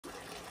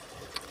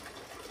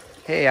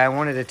Hey, I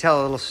wanted to tell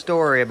a little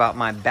story about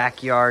my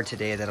backyard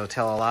today that'll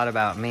tell a lot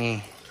about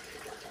me.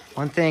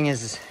 One thing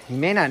is, you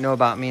may not know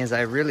about me, is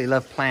I really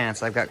love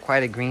plants. I've got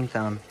quite a green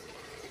thumb.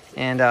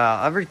 And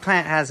every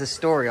plant has a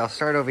story. I'll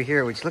start over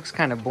here, which looks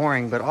kind of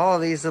boring, but all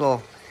of these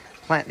little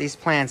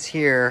plants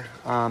here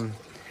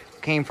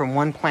came from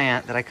one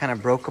plant that I kind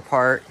of broke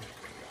apart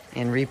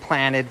and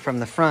replanted from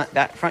the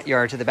front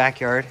yard to the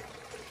backyard.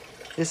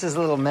 This is a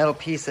little metal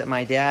piece that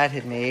my dad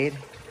had made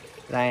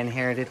that I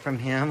inherited from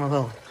him, a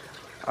little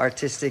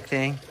artistic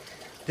thing.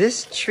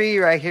 This tree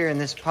right here in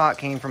this pot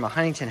came from a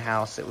Huntington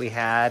house that we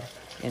had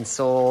and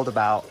sold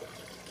about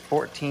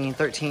 13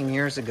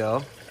 years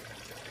ago.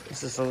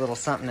 This is a little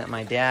something that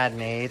my dad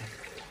made.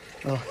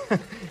 Well,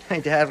 my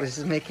dad was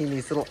just making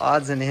these little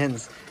odds and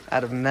ends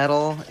out of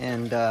metal,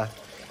 and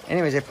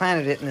anyways, I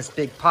planted it in this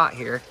big pot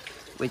here,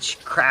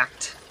 which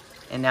cracked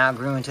and now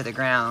grew into the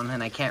ground,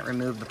 and I can't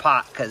remove the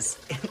pot because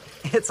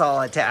it's all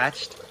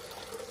attached.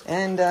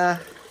 And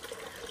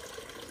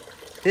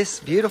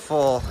this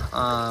beautiful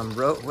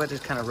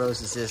what kind of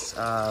rose is this?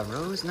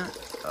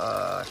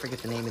 I forget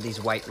the name of these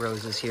white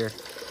roses here.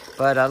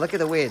 But look at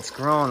the way it's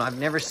grown. I've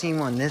never seen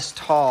one this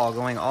tall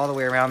going all the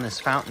way around this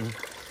fountain.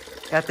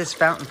 Got this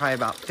fountain probably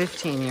about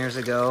 15 years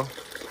ago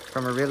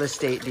from a real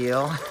estate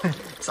deal.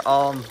 It's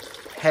all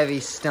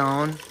heavy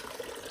stone.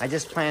 I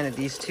just planted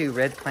these two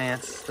red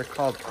plants. They're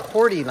called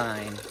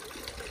cordyline.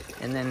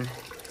 And then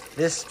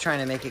this, trying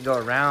to make it go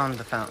around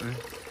the fountain.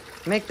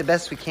 We make the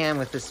best we can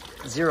with this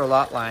zero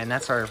lot line.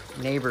 That's our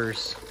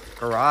neighbor's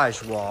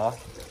garage wall.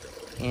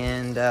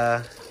 And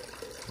yeah,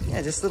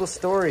 just little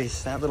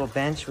stories. That little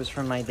bench was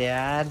from my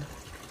dad.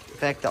 In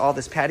fact, all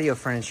this patio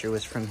furniture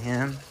was from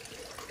him.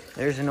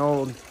 There's an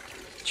old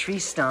tree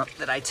stump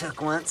that I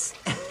took once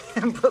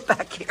and put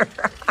back here.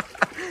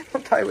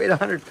 It probably weighed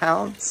 100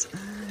 pounds.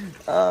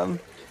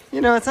 You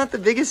know, it's not the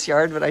biggest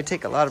yard, but I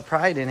take a lot of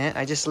pride in it.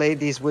 I just laid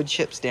these wood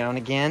chips down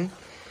again.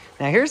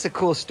 Now here's a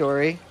cool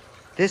story.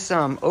 This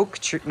olive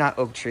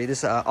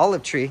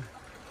tree,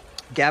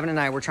 Gavin and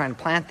I were trying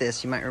to plant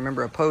this. You might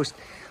remember a post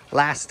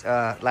last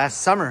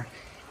summer,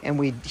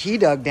 and he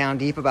dug down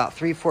deep about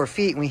 3-4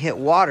 feet, and we hit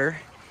water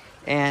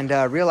and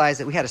realized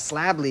that we had a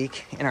slab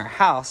leak in our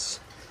house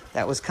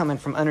that was coming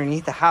from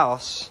underneath the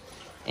house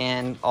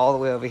and all the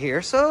way over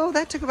here. So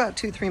that took about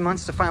 2-3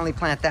 months to finally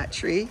plant that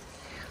tree.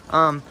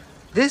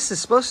 This is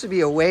supposed to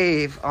be a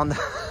wave on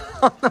the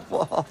on the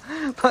wall,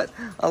 but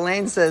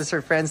Elaine says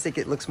her friends think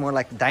it looks more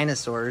like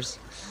dinosaurs.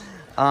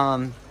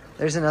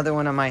 There's another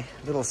one of my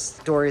little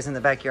stories in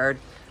the backyard.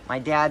 My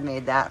dad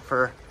made that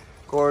for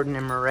Gordon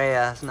and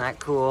Maria. Isn't that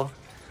cool?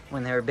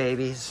 When they were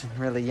babies,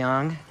 really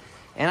young.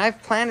 And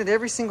I've planted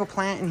every single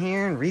plant in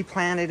here and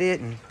replanted it,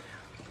 and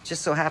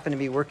just so happened to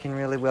be working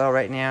really well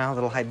right now. A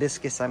little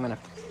hibiscus in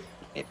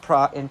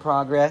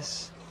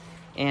progress.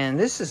 And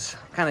this is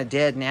kind of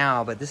dead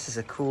now, but this is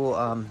a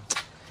cool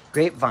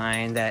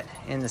grapevine that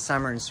in the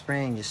summer and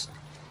spring just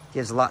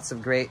gives lots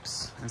of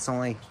grapes. It's the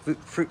only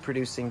fruit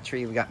producing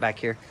tree we got back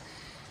here.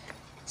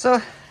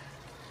 So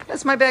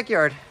that's my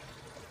backyard.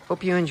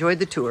 Hope you enjoyed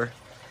the tour.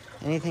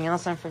 Anything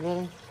else I'm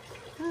forgetting?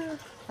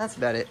 That's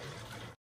about it.